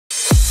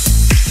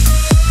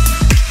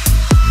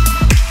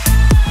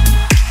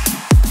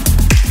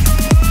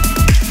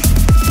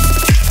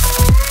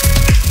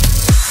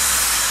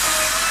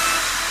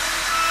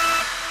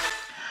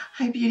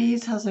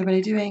how's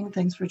everybody doing?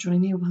 Thanks for joining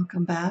me.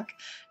 Welcome back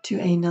to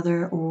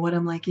another What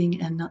I'm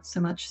Liking and Not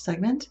So Much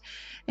segment.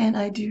 And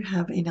I do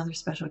have another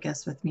special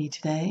guest with me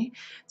today.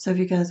 So if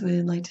you guys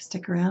would like to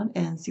stick around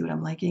and see what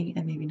I'm liking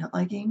and maybe not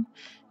liking,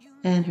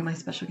 and who my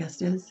special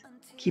guest is,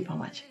 keep on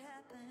watching.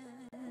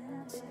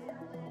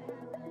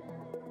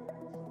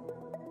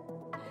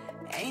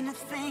 Ain't a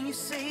thing you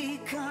see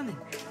coming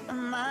a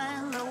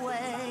mile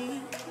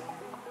away.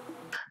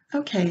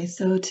 Okay,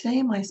 so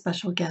today my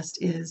special guest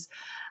is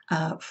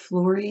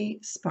Flory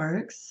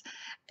Sparks,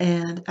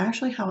 and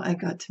actually how I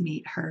got to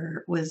meet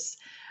her was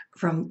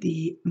from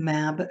the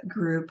MAB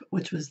group,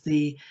 which was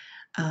the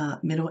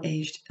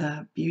middle-aged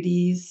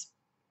beauties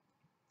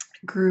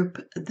group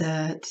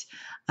that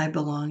I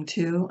belong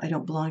to. I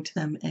don't belong to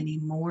them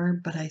anymore,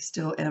 but I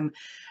still am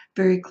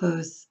very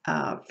close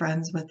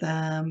friends with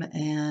them,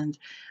 and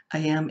I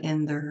am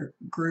in their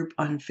group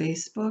on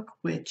Facebook,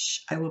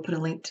 which I will put a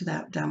link to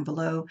that down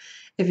below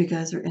if you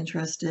guys are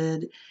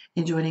interested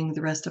in joining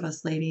the rest of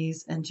us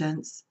ladies and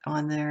gents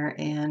on there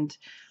and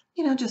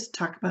just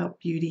talk about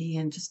beauty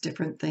and just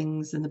different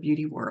things in the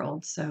beauty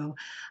world. So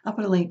I'll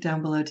put a link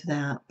down below to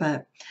that.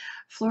 But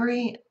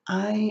Flory,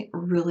 I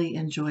really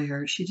enjoy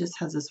her. She just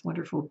has this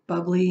wonderful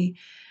bubbly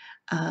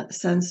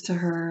sense to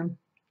her.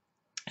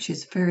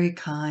 She's very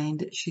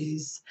kind.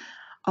 She's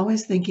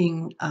always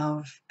thinking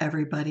of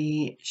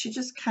everybody. She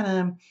just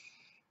kind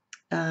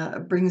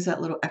of brings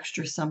that little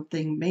extra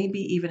something, maybe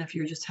even if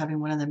you're just having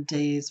one of them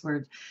days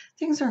where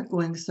things aren't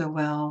going so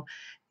well.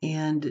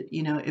 And,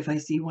 if I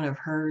see one of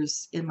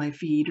hers in my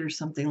feed or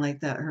something like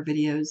that, her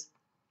videos,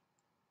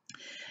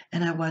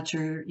 and I watch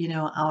her,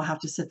 I'll have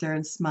to sit there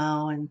and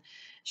smile, and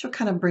she'll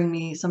kind of bring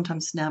me,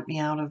 sometimes snap me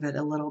out of it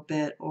a little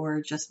bit,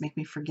 or just make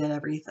me forget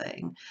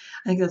everything.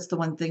 I think that's the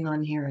one thing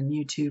on here on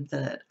YouTube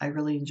that I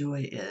really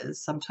enjoy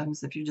is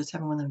sometimes if you're just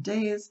having one of them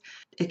days,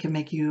 it can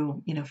make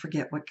you,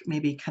 forget what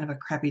maybe kind of a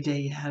crappy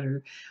day you had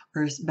or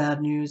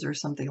bad news or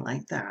something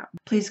like that.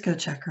 Please go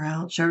check her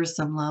out, show her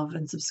some love,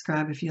 and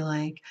subscribe if you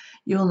like.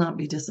 You will not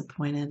be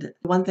disappointed.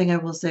 One thing I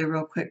will say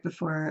real quick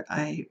before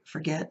I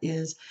forget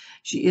is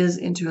she is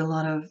into a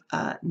lot of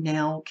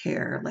nail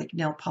care, like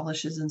nail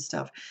polishes and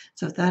stuff.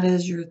 So if that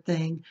is your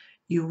thing,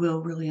 you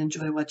will really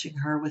enjoy watching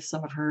her with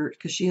some of her,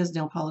 because she has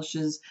nail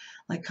polishes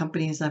like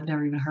companies I've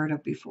never even heard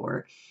of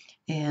before.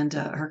 And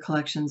her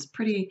collection's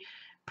pretty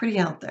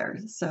out there.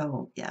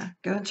 So yeah,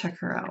 go and check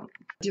her out.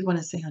 I do want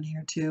to say on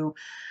here too,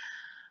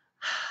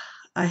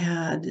 I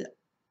had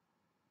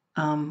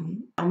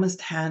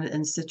almost had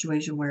a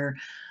situation where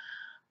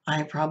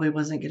I probably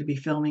wasn't going to be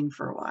filming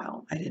for a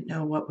while. I didn't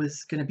know what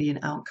was going to be an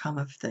outcome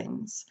of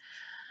things.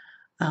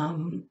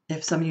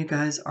 If some of you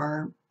guys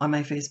are on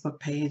my Facebook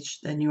page,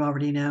 then you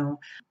already know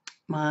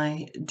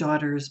my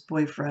daughter's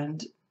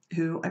boyfriend,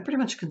 who I pretty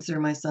much consider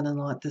my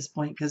son-in-law at this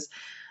point because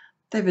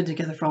they've been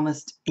together for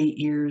almost 8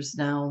 years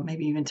now,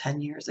 maybe even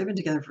 10 years. They've been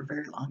together for a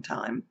very long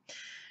time.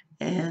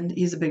 And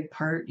he's a big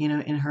part, in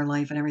her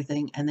life and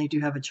everything. And they do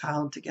have a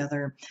child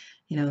together.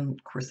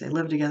 Of course, they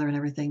live together and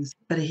everything.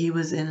 But he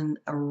was in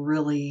a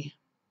really,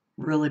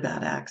 really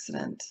bad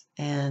accident.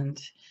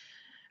 And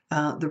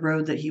the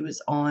road that he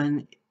was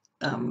on,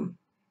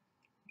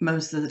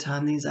 most of the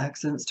time, these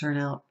accidents turn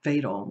out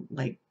fatal.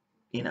 Like,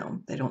 they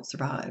don't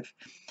survive.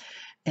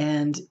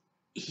 And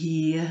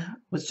he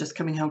was just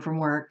coming home from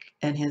work,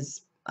 and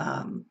his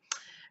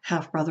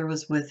half brother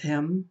was with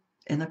him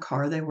in the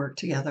car. They worked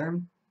together.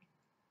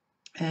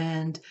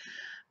 And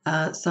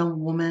some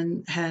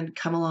woman had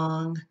come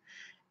along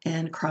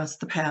and crossed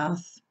the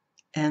path,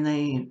 and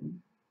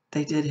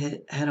they did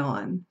hit head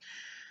on.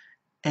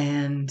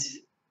 And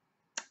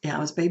yeah, I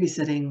was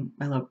babysitting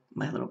my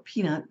little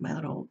Peanut, my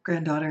little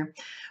granddaughter,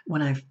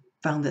 when I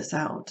found this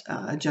out.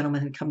 A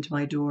gentleman had come to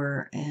my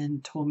door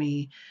and told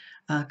me,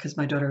 because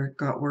my daughter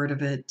got word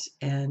of it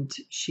and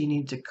she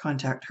needed to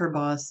contact her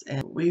boss,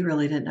 and we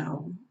really didn't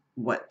know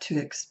what to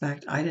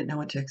expect. I didn't know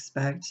what to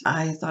expect.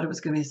 I thought it was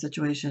going to be a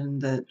situation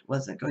that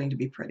wasn't going to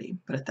be pretty,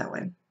 put it that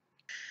way.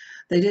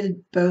 They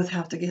did both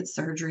have to get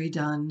surgery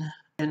done.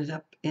 Ended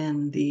up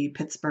in the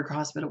Pittsburgh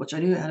hospital, which I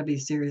knew it had to be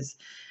serious,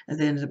 and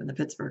they ended up in the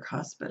Pittsburgh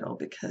hospital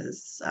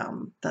because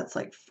that's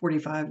like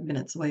 45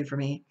 minutes away from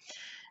me,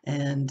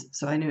 and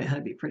so I knew it had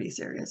to be pretty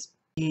serious.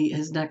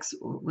 His neck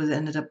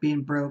ended up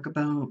being broke. A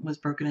bone was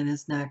broken in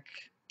his neck,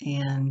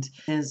 and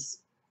his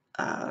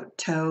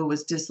toe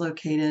was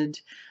dislocated.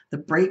 The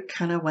brake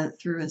kind of went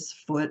through his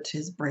foot,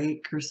 his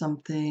brake or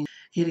something.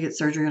 He had to get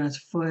surgery on his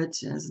foot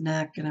and his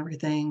neck and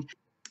everything.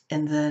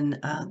 And then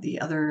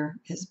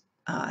his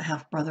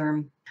half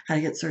brother had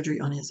to get surgery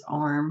on his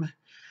arm.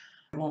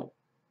 I won't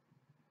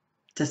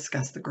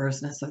discuss the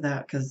grossness of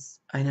that because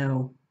I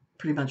know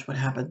pretty much what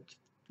happened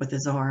with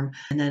his arm,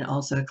 and then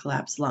also a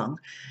collapsed lung.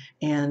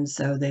 And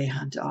so they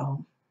had to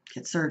all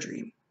get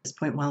surgery. At this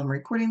point, while I'm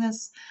recording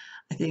this,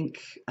 I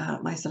think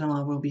my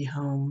son-in-law will be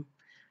home,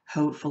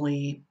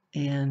 hopefully,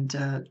 and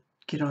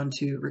get on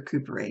to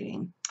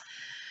recuperating.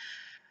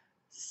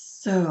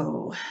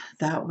 So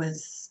that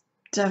was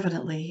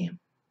definitely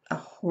a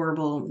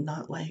horrible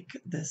not like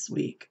this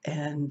week.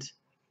 And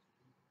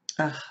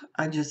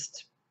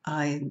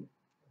I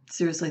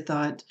seriously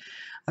thought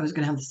I was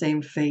gonna have the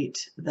same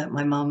fate that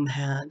my mom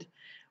had,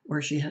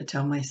 where she had to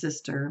tell my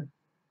sister,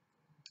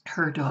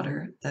 her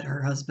daughter, that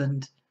her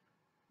husband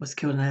was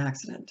killed in an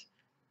accident.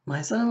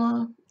 My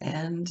son-in-law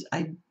and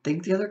I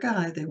think the other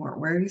guy, they weren't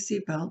wearing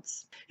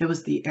seatbelts. It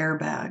was the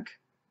airbag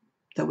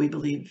that we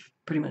believe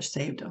pretty much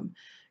saved him,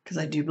 because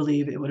I do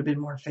believe it would have been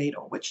more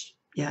fatal, which,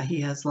 yeah,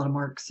 he has a lot of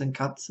marks and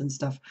cuts and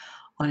stuff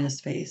on his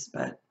face,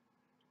 but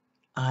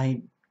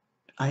I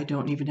I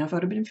don't even know if I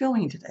would have been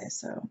filming today,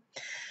 so.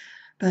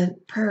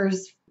 But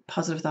prayers,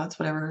 positive thoughts,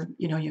 whatever,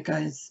 you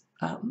guys,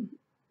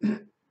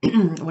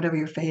 whatever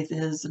your faith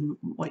is and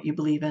what you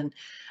believe in,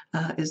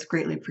 is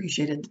greatly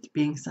appreciated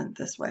being sent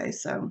this way.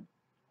 So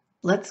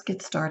let's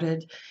get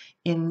started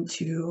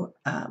into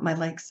my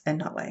likes and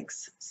not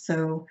likes.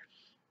 So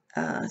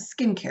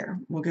skincare.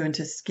 We'll go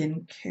into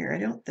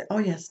skincare. Oh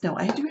yes, no,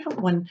 I do have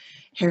one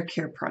hair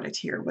care product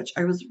here, which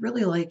I was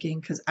really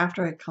liking because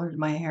after I colored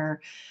my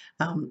hair,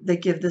 they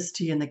give this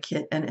to you in the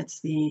kit, and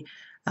it's the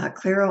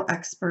Claro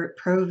Expert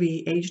Pro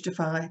V Age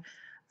Defy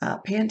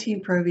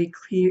Pantene Pro V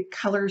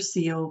Color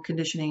Seal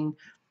Conditioning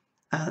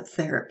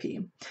Therapy.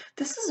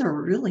 This is a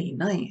really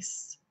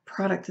nice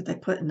product that they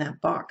put in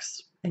that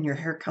box, in your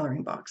hair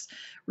coloring box.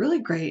 Really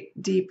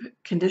great deep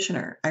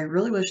conditioner. I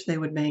really wish they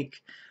would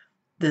make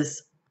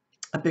this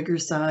a bigger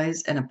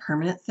size and a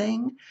permanent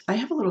thing. I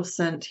have a little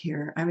scent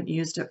here. I haven't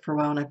used it for a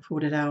while and I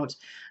pulled it out.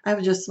 I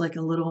have just like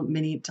a little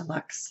mini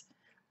deluxe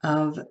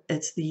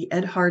it's the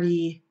Ed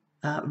Hardy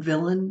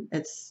Villain.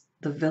 It's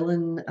the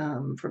Villain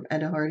from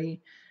Ed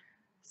Hardy.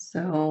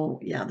 So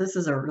yeah, this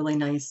is a really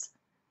nice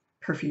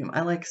perfume.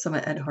 I like some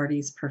of Ed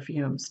Hardy's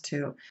perfumes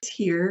too.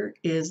 Here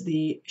is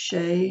the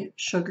Shea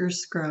Sugar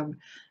Scrub,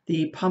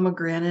 the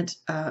Pomegranate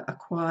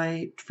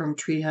Acai from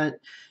Tree Hut.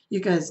 You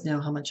guys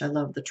know how much I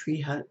love the Tree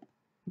Hut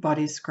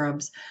body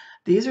scrubs.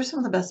 These are some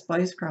of the best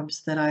body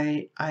scrubs that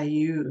I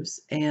use,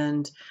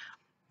 and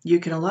you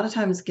can a lot of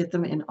times get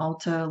them in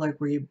Ulta, like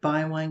where you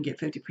buy one, get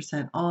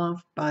 50%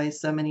 off, buy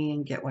so many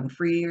and get one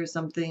free or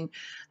something.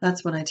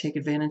 That's when I take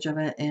advantage of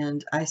it,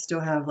 and I still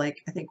have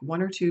like, I think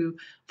one or two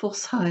full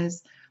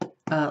size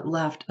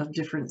left of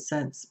different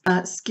scents.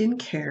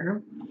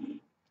 Skincare.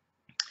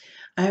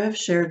 I have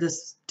shared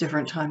this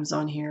different times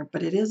on here,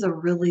 but it is a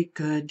really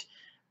good,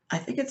 I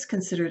think it's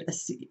considered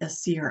a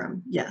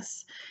serum.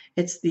 Yes,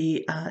 it's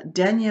the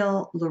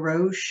Danielle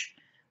LaRoche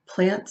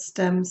Plant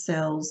Stem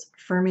Cells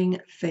Firming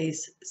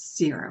Face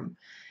Serum.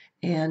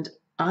 And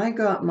I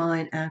got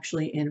mine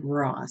actually in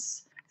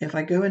Ross. If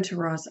I go into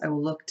Ross, I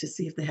will look to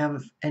see if they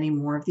have any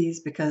more of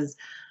these because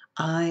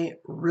I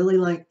really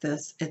like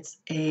this. I'll put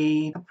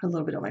a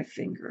little bit on my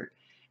finger.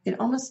 It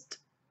almost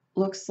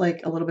looks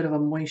like a little bit of a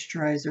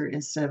moisturizer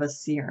instead of a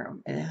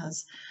serum. It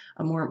has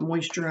a more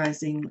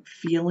moisturizing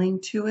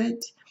feeling to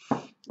it,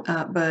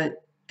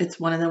 but it's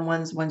one of them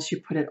ones once you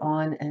put it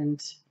on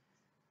and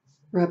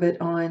rub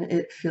it on,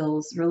 it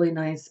feels really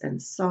nice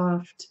and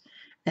soft,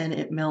 and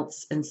it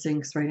melts and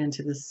sinks right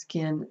into the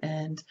skin,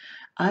 and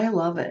I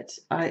love it.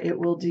 It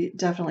will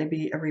definitely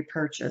be a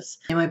repurchase.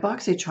 And my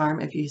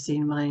BoxyCharm, if you've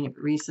seen my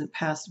recent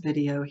past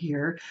video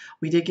here,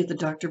 we did get the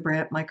Dr.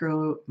 Brandt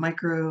Micro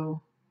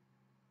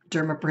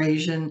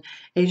Dermabrasion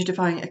Age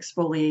Defying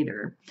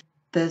Exfoliator.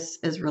 This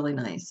is really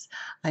nice.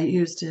 I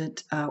used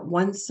it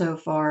once so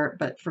far,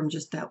 but from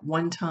just that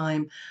one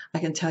time, I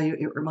can tell you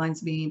it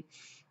reminds me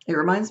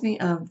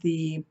of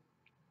the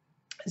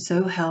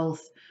Zoe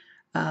Health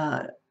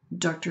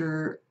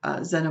Dr.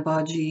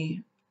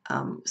 Zenabaji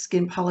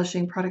skin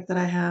polishing product that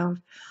I have.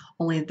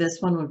 Only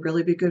this one would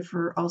really be good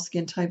for all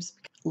skin types.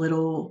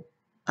 Little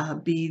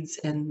beads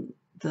and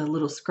the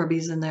little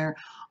scrubbies in there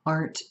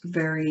aren't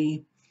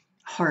very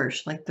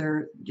harsh. Like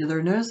they're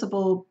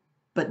noticeable,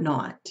 but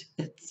not.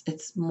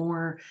 It's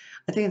more.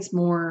 I think it's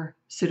more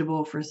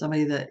suitable for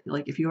somebody that,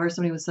 like, if you are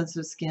somebody with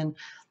sensitive skin,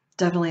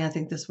 definitely I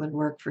think this would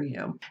work for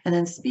you. And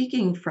then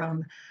speaking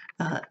from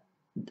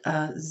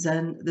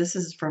Zen, this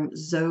is from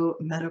Zoe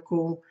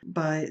Medical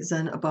by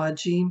Zen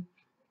Abaji,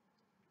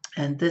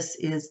 and this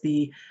is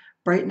the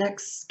Brightenex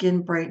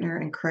Skin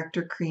Brightener and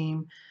Corrector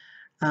Cream.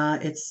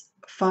 It's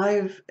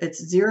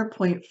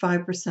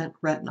 0.5%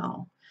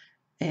 retinol,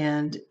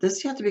 and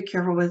this you have to be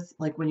careful with,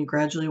 like when you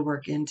gradually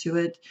work into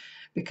it,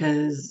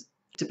 because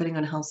depending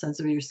on how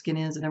sensitive your skin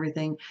is and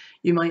everything,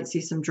 you might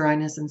see some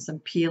dryness and some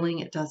peeling.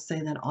 It does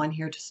say that on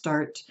here to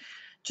start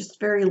just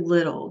very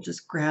little,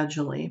 just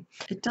gradually.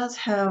 It does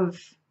have,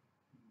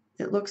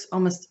 it looks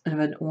almost of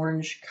an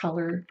orange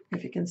color,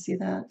 if you can see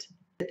that.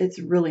 It's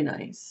really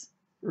nice,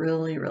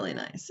 really, really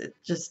nice. It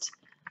just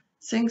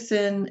sinks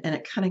in and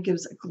it kind of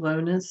gives a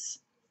glowness,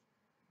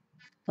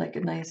 like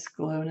a nice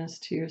glowness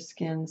to your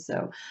skin.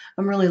 So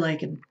I'm really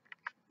liking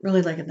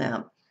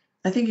that.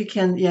 I think you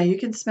can, yeah, you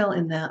can smell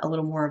in that a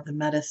little more of the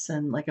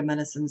medicine, like a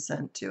medicine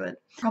scent to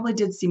it. Probably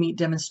did see me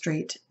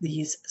demonstrate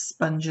these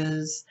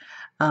sponges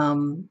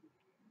and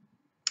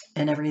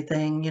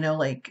everything,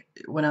 like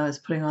when I was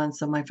putting on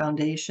some of my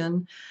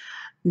foundation.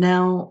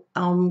 Now,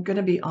 I'm going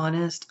to be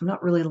honest, I'm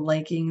not really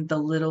liking the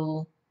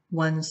little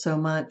one so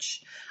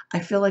much. I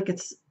feel like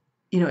it's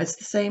you know, it's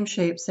the same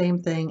shape,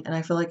 same thing, and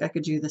I feel like I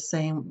could do the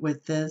same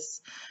with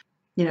this.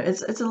 You know,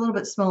 it's a little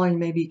bit smaller and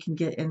maybe you can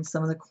get in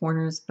some of the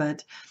corners,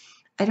 but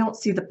I don't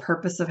see the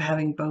purpose of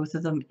having both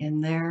of them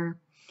in there.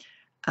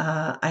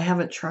 I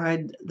haven't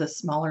tried the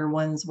smaller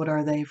ones. What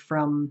are they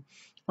from?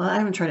 Well, I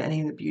haven't tried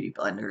any of the beauty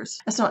blenders.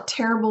 It's not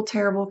terrible,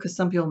 terrible, because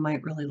some people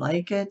might really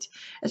like it.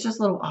 It's just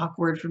a little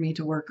awkward for me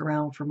to work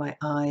around for my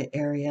eye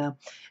area.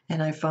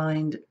 And I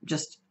find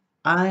just,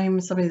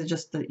 I'm somebody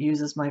that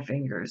uses my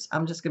fingers.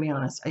 I'm just gonna be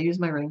honest. I use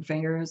my ring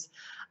fingers.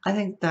 I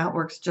think that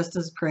works just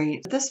as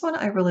great. This one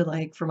I really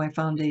like for my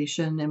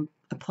foundation and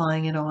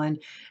applying it on.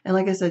 And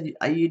like I said,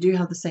 you do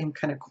have the same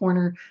kind of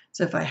corner.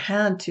 So if I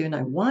had to and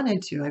I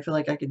wanted to, I feel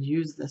like I could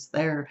use this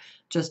there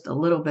just a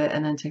little bit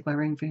and then take my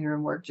ring finger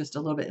and work just a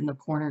little bit in the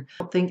corner.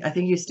 I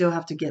think you still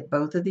have to get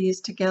both of these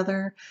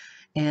together,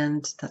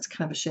 and that's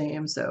kind of a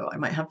shame. So I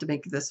might have to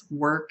make this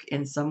work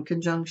in some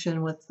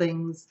conjunction with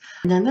things.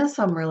 And then this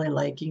I'm really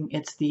liking.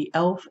 It's the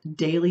e.l.f.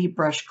 Daily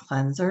Brush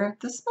Cleanser.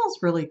 This smells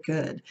really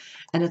good,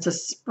 and it's a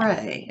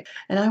spray.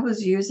 And I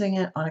was using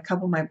it on a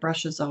couple of my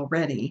brushes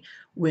already,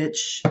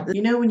 which,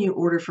 you know, when you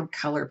order from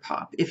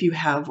ColourPop, if you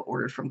have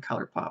ordered from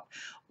ColourPop,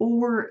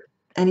 or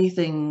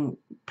anything,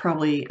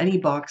 probably any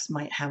box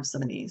might have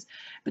some of these,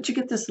 but you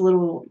get this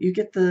little, you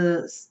get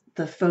the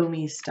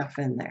foamy stuff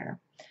in there,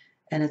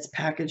 and it's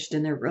packaged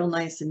in there real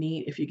nice and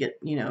neat. If you get,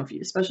 you know, if you,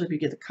 especially if you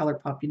get the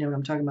ColourPop, you know what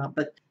I'm talking about,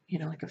 but you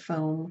know, like a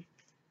foam,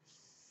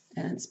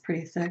 and it's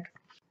pretty thick.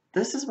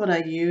 This is what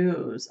I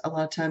use a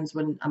lot of times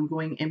when I'm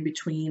going in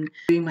between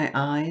doing my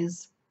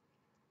eyes,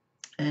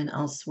 and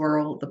I'll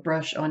swirl the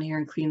brush on here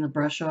and clean the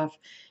brush off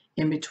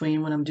in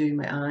between when I'm doing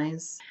my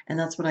eyes. And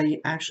that's what I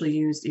actually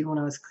used even when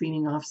I was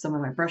cleaning off some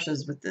of my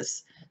brushes with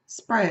this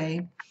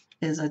spray,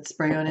 is I'd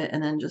spray on it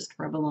and then just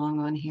rub along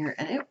on here,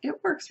 and it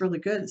works really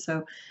good.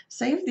 So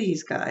save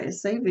these,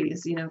 guys, save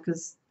these, you know,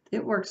 because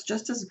it works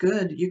just as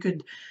good. You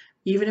could,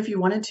 even if you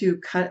wanted to,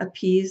 cut a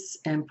piece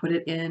and put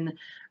it in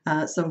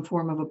some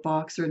form of a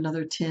box or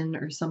another tin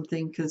or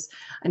something, because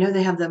I know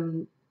they have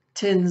them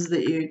tins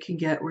that you can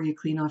get where you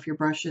clean off your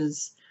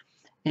brushes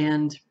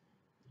and,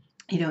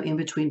 you know, in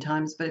between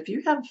times. But if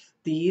you have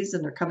these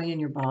and they're coming in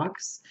your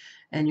box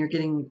and you're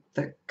getting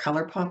the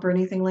ColourPop or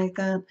anything like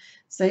that,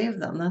 save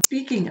them. Now,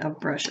 speaking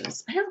of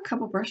brushes, I have a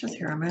couple brushes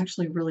here I'm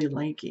actually really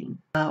liking.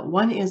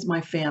 One is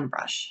my fan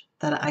brush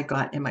that I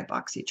got in my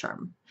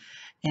BoxyCharm,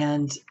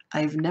 and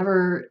I've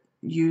never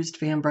used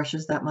fan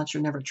brushes that much, or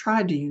never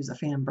tried to use a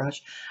fan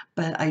brush,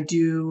 but I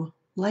do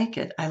like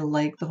it. I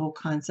like the whole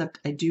concept.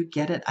 I do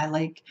get it. I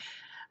like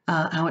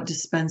how it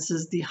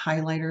dispenses the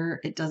highlighter.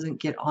 It doesn't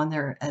get on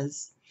there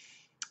as,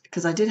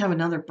 because I did have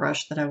another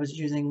brush that I was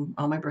using.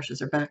 All my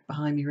brushes are back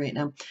behind me right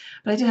now,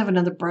 but I did have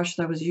another brush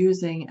that I was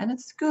using, and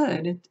it's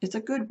good. It's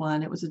a good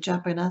one. It was a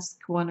Japanese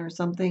one or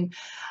something,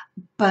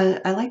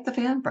 but I like the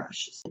fan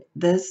brush.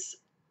 This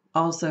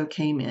also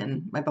came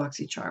in my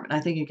BoxyCharm, and I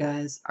think you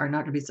guys are not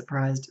going to be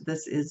surprised.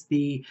 This is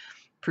the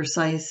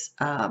Precise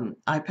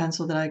eye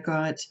pencil that I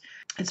got.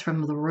 It's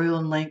from the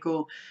Royal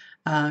Langnickel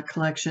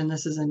collection.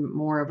 This is in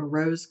more of a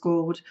rose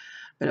gold,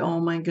 but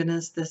oh my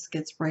goodness, this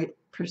gets right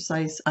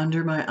precise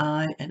under my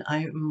eye, and I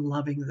am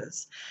loving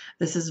this.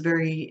 This is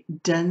very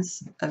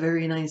dense, a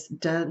very nice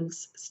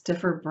dense,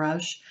 stiffer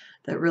brush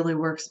that really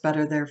works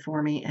better there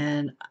for me,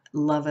 and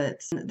love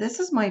it. This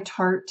is my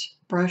Tarte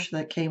brush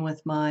that came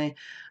with my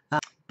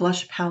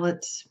blush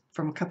palette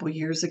from a couple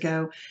years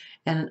ago,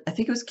 and I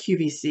think it was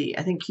QVC.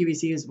 I think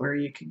QVC is where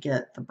you could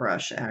get the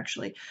brush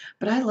actually,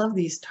 but I love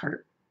these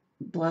Tarte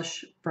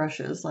blush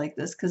brushes like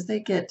this because they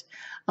get,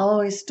 I'll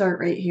always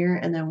start right here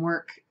and then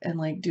work and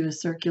like do a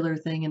circular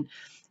thing, and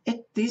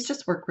these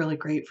just work really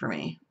great for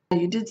me.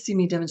 You did see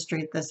me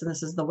demonstrate this, and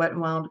this is the Wet n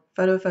Wild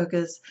Photo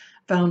Focus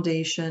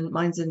foundation.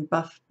 Mine's in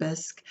Buff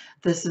Bisque.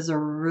 This is a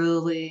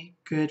really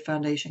good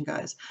foundation,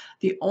 guys.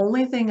 The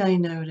only thing I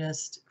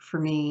noticed for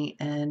me,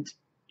 and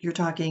you're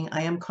talking,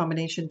 I am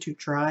combination to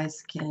dry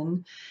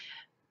skin.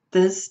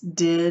 This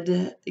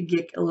did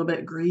get a little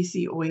bit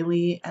greasy,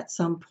 oily at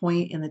some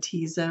point in the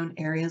T-zone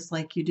areas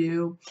like you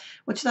do,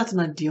 which that's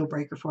not a deal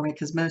breaker for me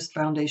because most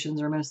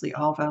foundations, or mostly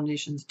all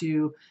foundations,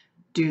 do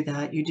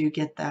that. You do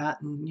get that,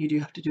 and you do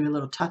have to do a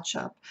little touch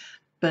up.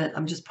 But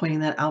I'm just pointing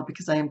that out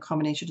because I am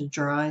combination to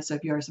dry. So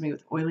if you are somebody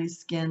with oily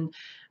skin,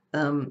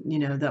 you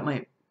know, that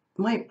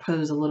might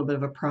pose a little bit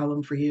of a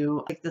problem for you.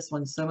 I like this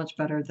one so much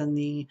better than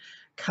the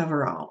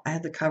Coverall. I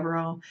had the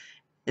Coverall.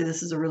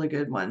 This is a really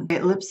good one. My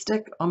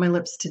lipstick on my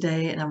lips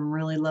today, and I'm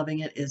really loving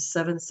it, is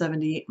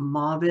 770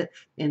 Mauve It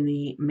in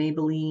the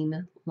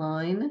Maybelline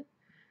line.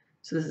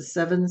 So this is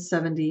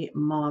 770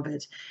 Mauve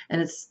It,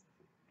 and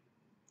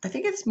I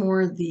think it's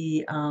more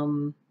the,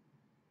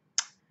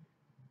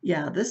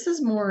 yeah, this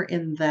is more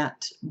in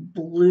that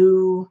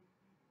blue,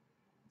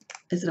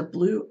 is it a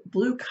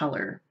blue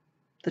color?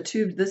 The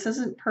tube, this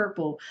isn't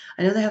purple.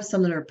 I know they have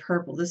some that are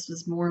purple. This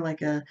is more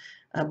like a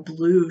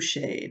blue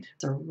shade.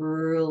 It's a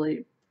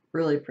really,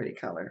 really pretty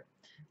color.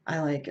 I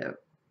like it.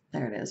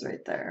 There it is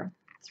right there.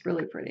 It's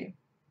really pretty.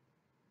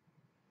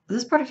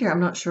 This product here, I'm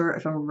not sure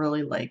if I'm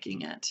really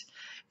liking it.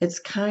 It's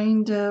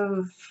kind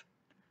of,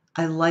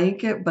 I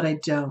like it, but I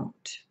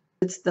don't.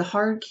 It's the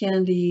Hard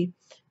Candy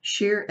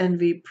Sheer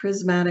Envy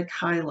Prismatic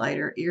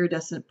Highlighter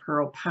Iridescent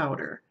Pearl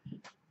Powder.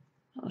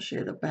 I'll show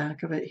you the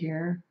back of it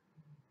here.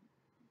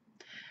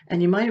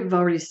 And you might have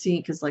already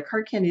seen, because like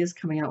Hard Candy is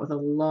coming out with a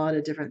lot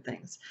of different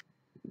things.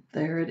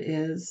 There it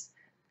is.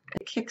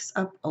 It kicks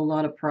up a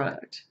lot of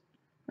product.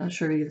 Not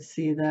sure if you can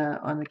see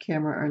that on the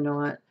camera or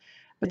not.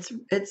 But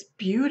it's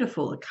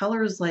beautiful. The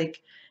color is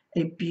like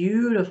a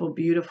beautiful,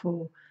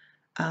 beautiful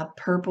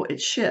purple.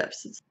 It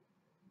shifts.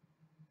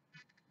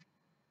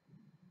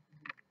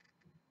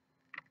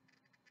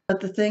 But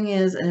the thing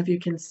is, and if you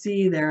can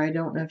see there, I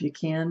don't know if you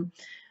can,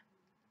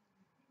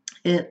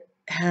 it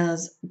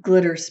has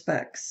glitter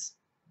specks,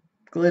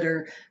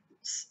 glitter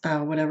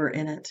whatever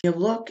in it. You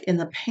look in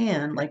the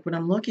pan, like when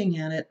I'm looking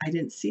at it, I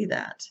didn't see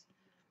that.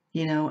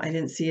 You know, I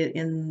didn't see it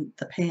in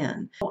the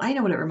pan. Oh, I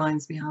know what it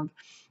reminds me of.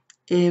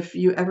 If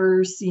you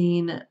ever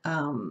seen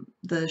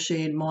the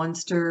shade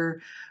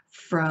Monster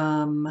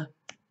from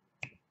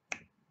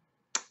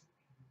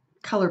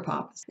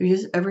ColourPop, if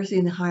you've ever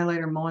seen the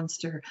highlighter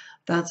Monster,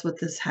 that's what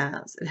this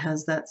has. It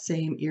has that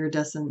same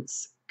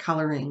iridescence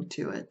coloring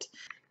to it.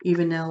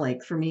 Even now,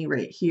 like for me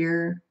right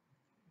here,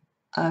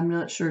 I'm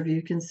not sure if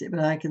you can see, but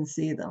I can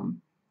see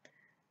them.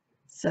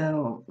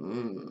 So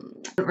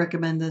I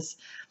recommend this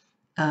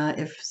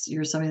if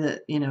you're somebody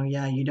that, you know,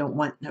 yeah, you don't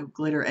want no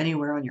glitter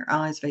anywhere on your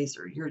eyes, face,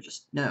 or you're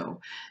just, no,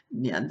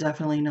 yeah,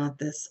 definitely not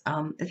this.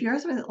 If you're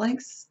somebody that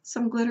likes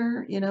some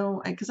glitter, you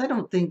know, because I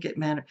don't think it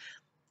matters.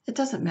 It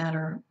doesn't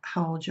matter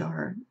how old you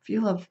are. If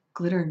you love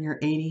glitter and you're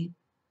 80,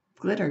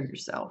 glitter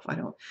yourself.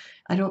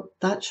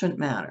 That shouldn't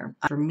matter.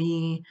 For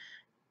me,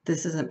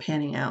 this isn't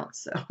panning out.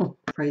 So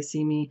probably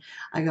see me,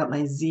 I got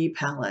my Z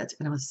palette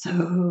and I was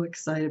so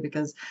excited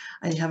because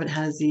I haven't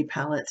had a Z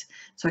palette.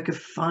 So I could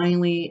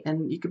finally,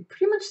 and you could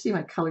pretty much see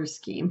my color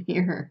scheme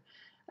here.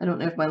 I don't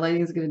know if my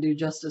lighting is going to do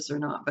justice or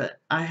not, but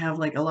I have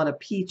like a lot of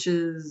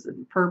peaches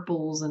and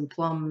purples and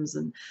plums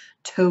and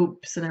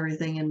taupes and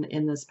everything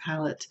in this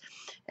palette.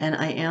 And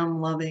I am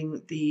loving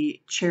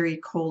the Cherry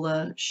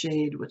Cola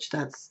shade, which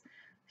that's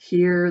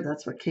here.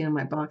 That's what came in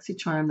my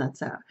BoxyCharm. That's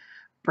that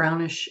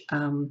brownish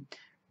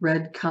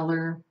red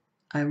color.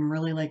 I'm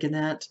really liking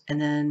that.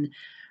 And then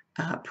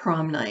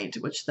Prom Night,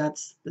 which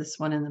that's this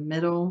one in the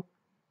middle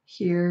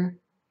here,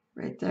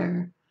 right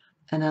there.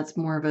 And that's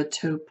more of a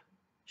taupe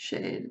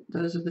shade.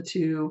 Those are the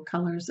two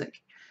colors that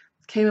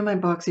came in my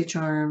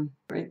BoxyCharm.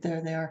 Right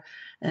there they are.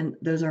 And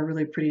those are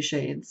really pretty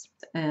shades.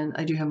 And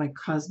I do have my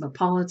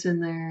Cosmopolitan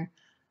there.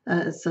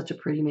 That is such a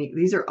pretty make.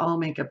 These are all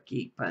Makeup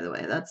Geek, by the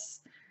way.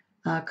 That's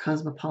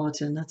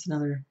Cosmopolitan. That's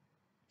another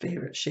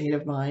favorite shade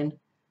of mine.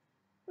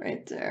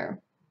 Right there.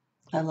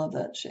 I love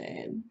that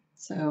shade.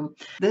 So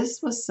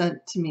this was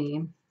sent to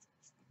me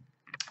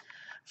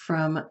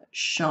from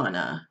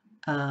Shauna.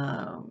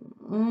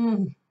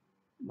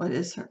 What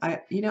is her?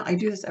 I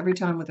do this every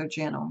time with her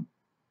channel.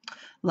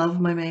 Love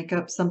My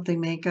Makeup, something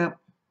makeup.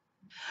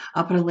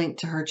 I'll put a link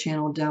to her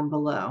channel down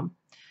below.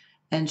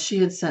 And she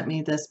had sent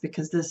me this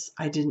because this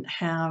I didn't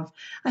have.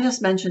 I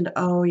just mentioned,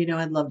 oh,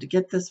 I'd love to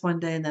get this one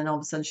day. And then all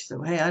of a sudden she said,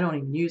 well, hey, I don't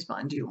even use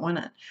mine. Do you want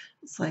it?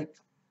 It's like,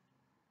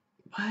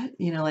 what?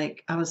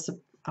 Like I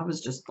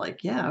was just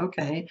like, yeah,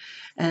 okay.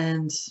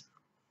 And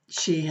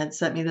she had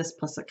sent me this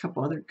plus a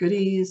couple other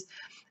goodies.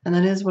 And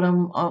that is what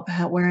I'm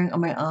wearing on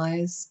my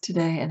eyes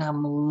today. And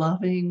I'm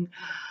loving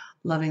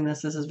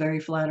this. This is very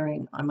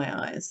flattering on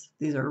my eyes.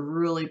 These are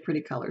really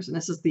pretty colors. And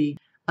this is the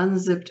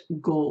Unzipped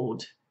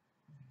Gold.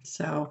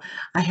 So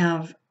I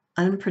have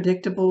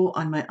Unpredictable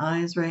on my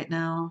eyes right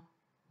now.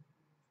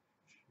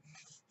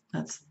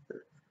 That's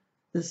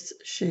this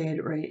shade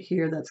right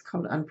here. That's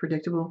called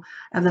Unpredictable.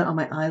 I have that on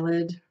my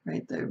eyelid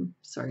right there.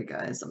 Sorry,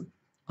 guys. I'm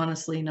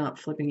honestly not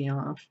flipping you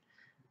off.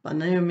 By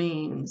no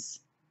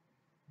means.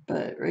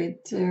 But right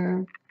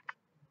there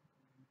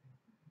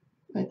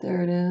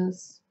it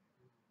is.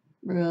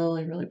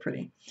 Really, really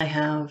pretty. I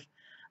have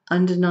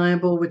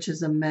Undeniable, which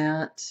is a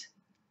matte.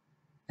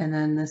 And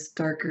then this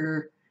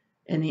darker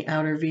in the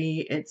outer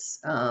V, it's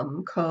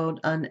called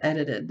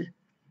Unedited.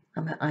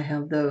 I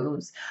have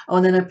those. Oh,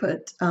 and then I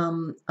put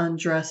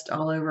Undressed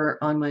all over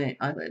on my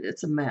eyelid.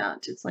 It's a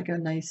matte. It's like a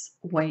nice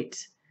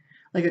white,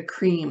 like a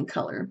cream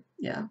color.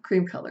 Yeah,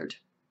 cream colored.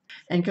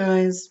 And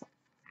guys,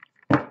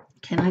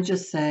 can I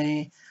just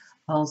say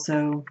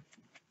also,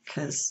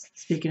 because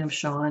speaking of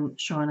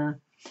Shauna,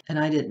 and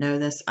I didn't know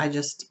this, I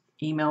just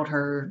emailed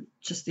her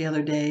just the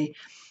other day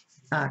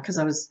because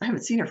I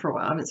haven't seen her for a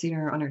while. I haven't seen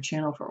her on her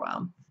channel for a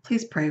while.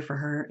 Please pray for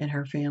her and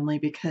her family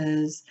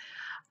because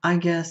I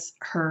guess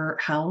her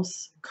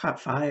house caught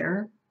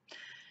fire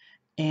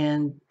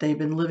and they've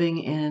been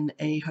living in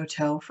a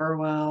hotel for a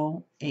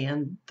while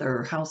and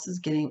their house is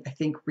getting, I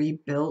think,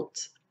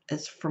 rebuilt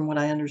as from what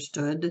I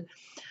understood.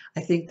 I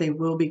think they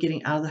will be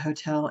getting out of the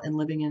hotel and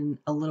living in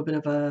a little bit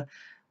of a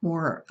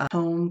more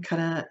home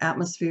kind of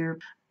atmosphere.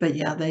 But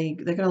yeah, they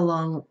got a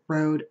long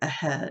road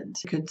ahead.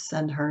 Could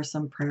send her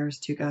some prayers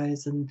too,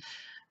 guys, and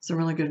some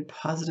really good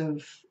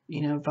positive,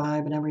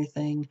 vibe and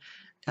everything.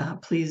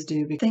 please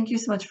do. Thank you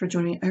so much for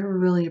joining me. I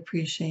really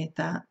appreciate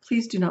that.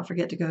 Please do not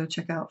forget to go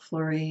check out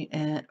Flory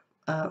and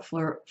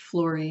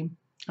Flory.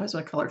 I always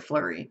want to call her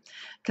Flory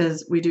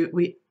because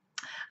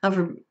I'm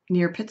from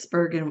near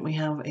Pittsburgh and we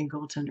have a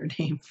goaltender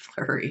named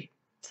Flory.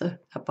 So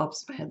that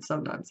pops my head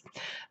sometimes.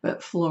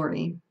 But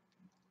Flory.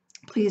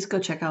 Please go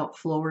check out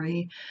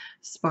Flory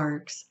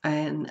Sparks,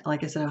 and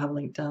like I said, I'll have a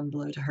link down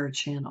below to her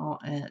channel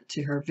and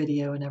to her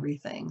video and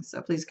everything.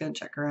 So please go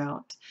check her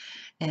out.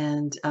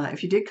 And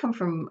if you did come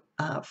from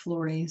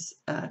Flory's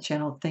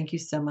channel, thank you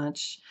so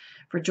much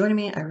for joining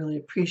me. I really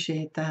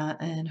appreciate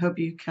that, and hope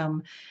you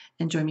come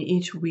and join me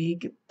each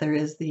week. There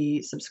is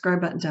the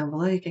subscribe button down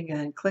below. You can go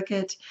ahead and click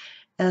it,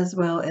 as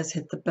well as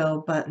hit the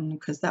bell button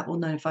because that will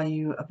notify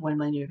you of when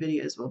my new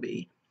videos will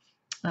be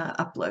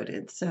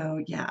uploaded.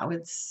 So yeah, I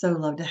would so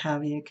love to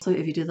have you. So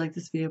if you did like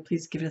this video,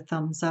 please give it a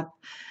thumbs up.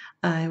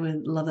 I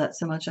would love that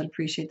so much. I'd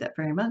appreciate that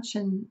very much.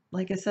 And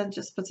like I said,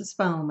 just puts a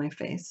smile on my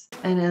face.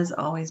 And as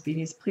always,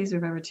 beauties, please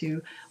remember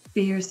to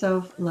be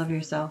yourself, love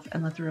yourself,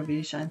 and let the real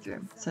beauty shine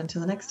through. So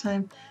until the next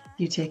time,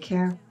 you take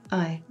care.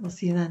 I will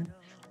see you then.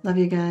 Love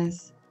you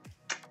guys.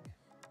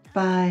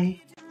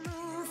 Bye.